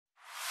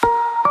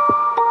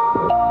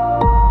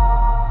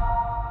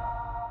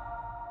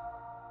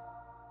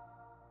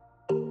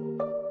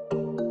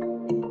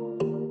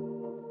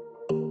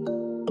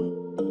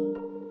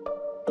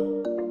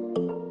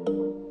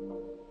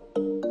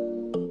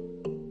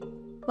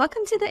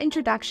Welcome to the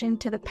introduction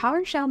to the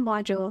PowerShell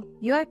module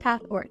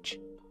UiPathOrch.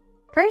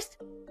 First,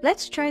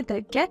 let's try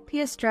the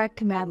get_ps_drive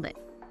commandlet.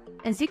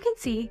 As you can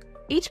see,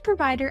 each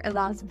provider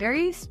allows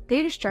various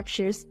data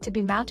structures to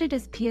be mounted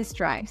as PS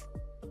drives.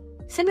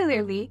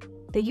 Similarly,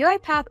 the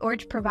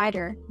UiPathOrch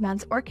provider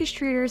mounts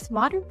Orchestrator's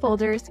modern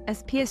folders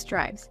as PS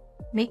drives,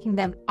 making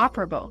them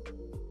operable.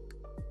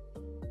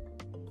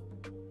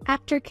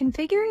 After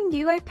configuring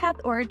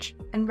UiPathOrch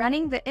and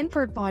running the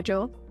import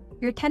module,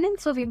 your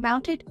tenants will be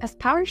mounted as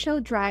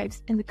PowerShell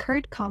drives in the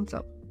current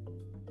console.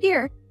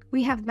 Here,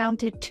 we have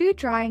mounted two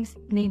drives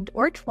named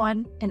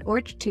Orch1 and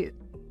Orch2,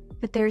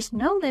 but there is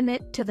no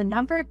limit to the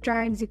number of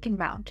drives you can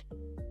mount.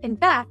 In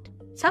fact,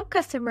 some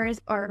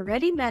customers are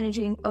already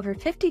managing over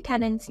 50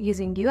 tenants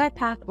using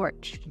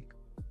UiPathOrch.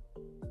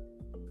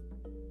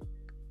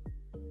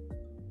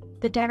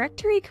 The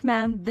directory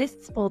command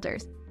lists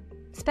folders.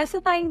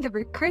 Specifying the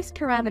recurse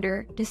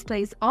parameter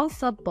displays all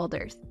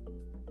subfolders.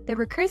 The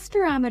recurse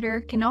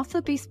parameter can also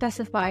be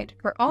specified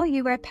for all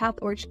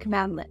UiPathOrch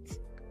commandlets.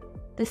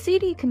 The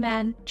cd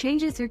command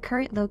changes your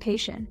current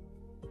location.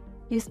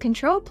 Use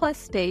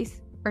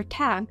Ctrl+space or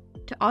tab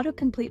to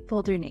autocomplete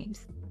folder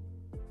names.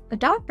 A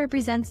dot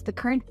represents the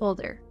current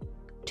folder,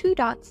 2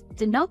 dots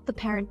denote the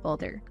parent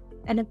folder,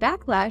 and a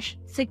backslash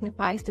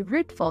signifies the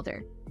root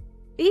folder.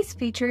 These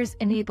features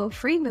enable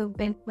free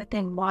movement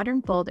within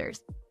modern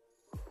folders.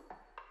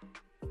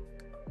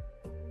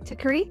 To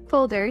create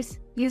folders,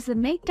 use the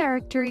make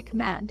directory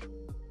command.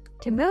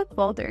 To move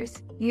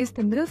folders, use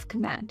the move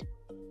command.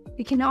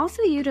 You can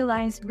also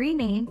utilize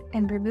rename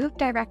and remove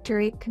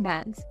directory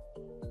commands.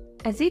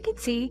 As you can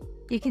see,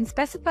 you can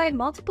specify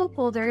multiple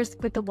folders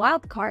with the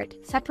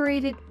wildcard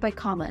separated by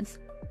commas.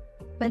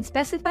 When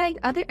specifying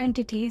other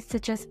entities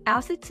such as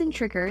assets and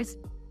triggers,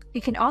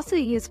 you can also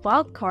use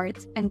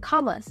wildcards and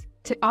commas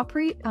to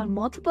operate on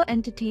multiple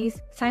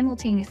entities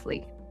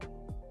simultaneously.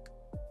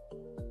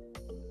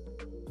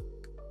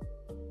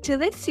 To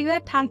list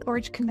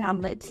UiPathOrch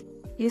commandlets,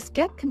 use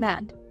get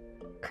command.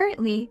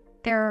 Currently,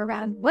 there are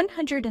around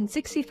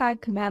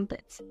 165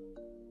 commandlets.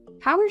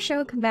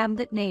 PowerShell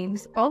commandlet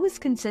names always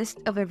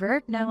consist of a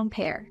verb-noun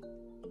pair.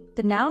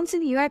 The nouns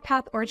in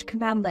UiPathOrch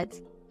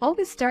commandlets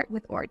always start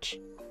with orch.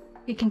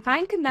 You can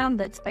find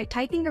commandlets by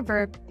typing a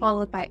verb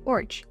followed by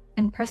orch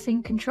and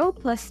pressing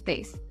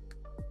Ctrl+space.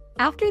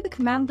 After the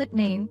commandlet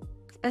name,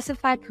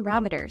 specify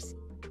parameters.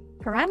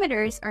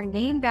 Parameters are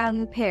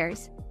name-value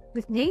pairs,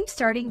 with names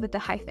starting with the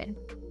hyphen.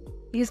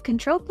 Use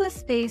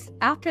Ctrl+space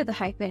after the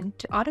hyphen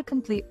to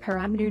autocomplete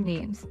parameter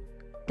names.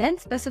 Then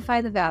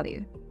specify the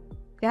value.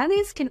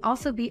 Values can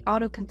also be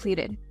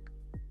autocompleted.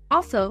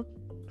 Also,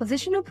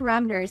 positional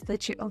parameters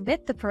let you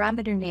omit the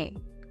parameter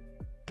name.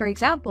 For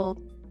example,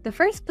 the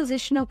first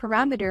positional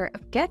parameter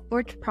of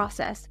get_orch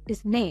process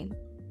is name,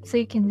 so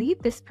you can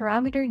leave this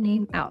parameter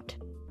name out.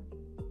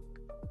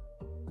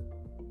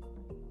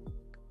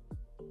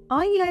 All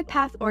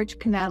UiPathOrch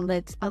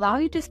commandlets allow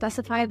you to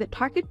specify the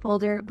target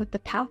folder with the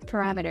path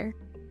parameter.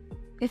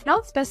 If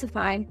not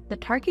specified, the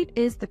target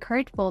is the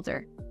current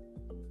folder.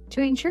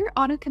 To ensure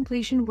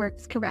autocompletion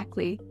works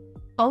correctly,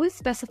 always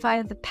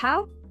specify the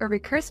path or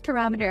recurse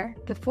parameter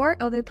before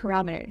other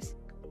parameters.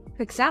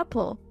 For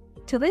example,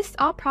 to list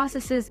all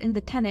processes in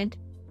the tenant,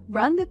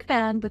 run the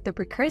command with the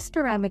recurse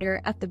parameter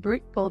at the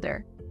root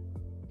folder.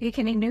 You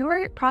can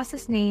enumerate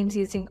process names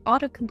using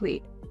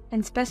autocomplete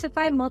and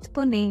specify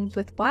multiple names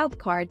with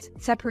wildcards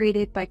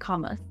separated by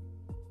commas.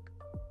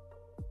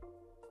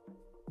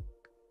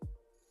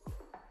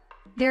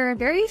 There are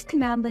various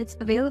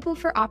commandlets available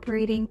for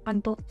operating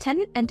on both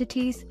tenant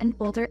entities and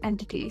folder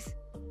entities.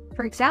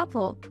 For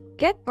example,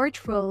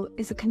 get_orch_row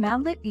is a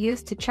commandlet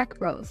used to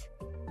check rows.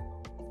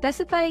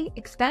 Specifying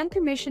expand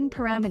permission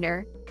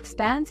parameter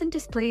expands and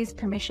displays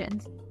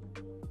permissions.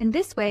 In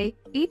this way,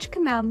 each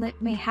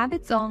commandlet may have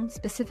its own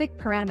specific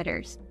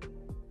parameters.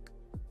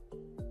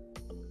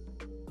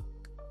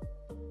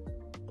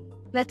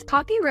 Let's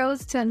copy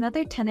rows to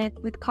another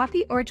tenant with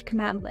copy_orch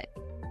commandlet.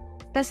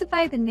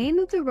 Specify the name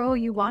of the row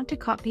you want to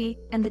copy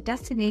and the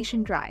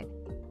destination drive.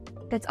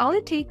 That's all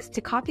it takes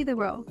to copy the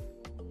row.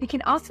 You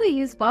can also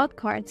use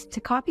wildcards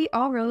to copy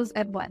all rows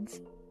at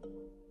once.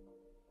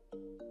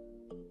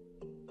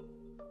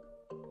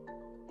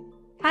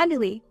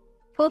 Handily,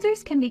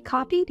 folders can be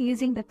copied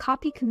using the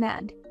copy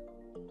command.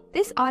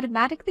 This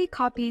automatically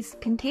copies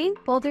contained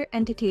folder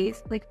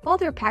entities like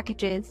folder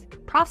packages,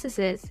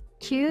 processes,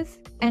 queues,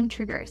 and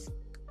triggers.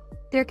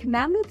 There are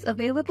commandlets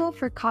available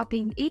for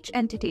copying each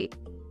entity,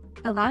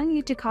 allowing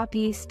you to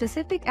copy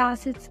specific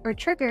assets or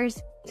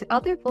triggers to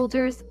other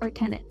folders or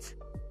tenants.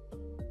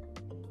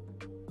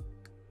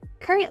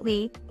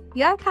 Currently,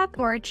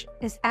 UiPathOrch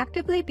is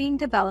actively being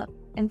developed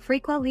and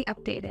frequently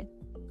updated.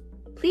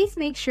 Please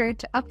make sure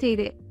to update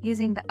it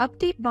using the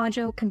update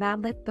module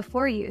commandlet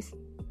before use.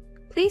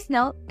 Please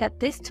note that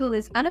this tool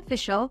is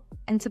unofficial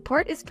and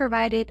support is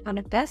provided on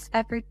a best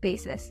effort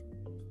basis.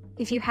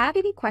 If you have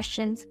any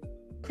questions,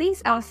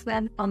 please ask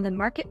them on the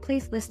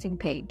Marketplace listing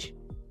page.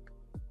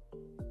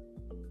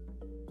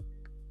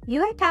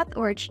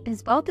 UiPathOrch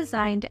is well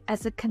designed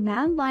as a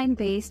command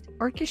line-based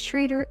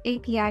orchestrator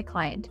API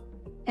client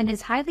and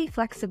is highly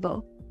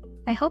flexible.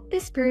 I hope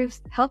this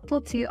proves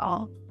helpful to you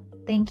all.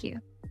 Thank you.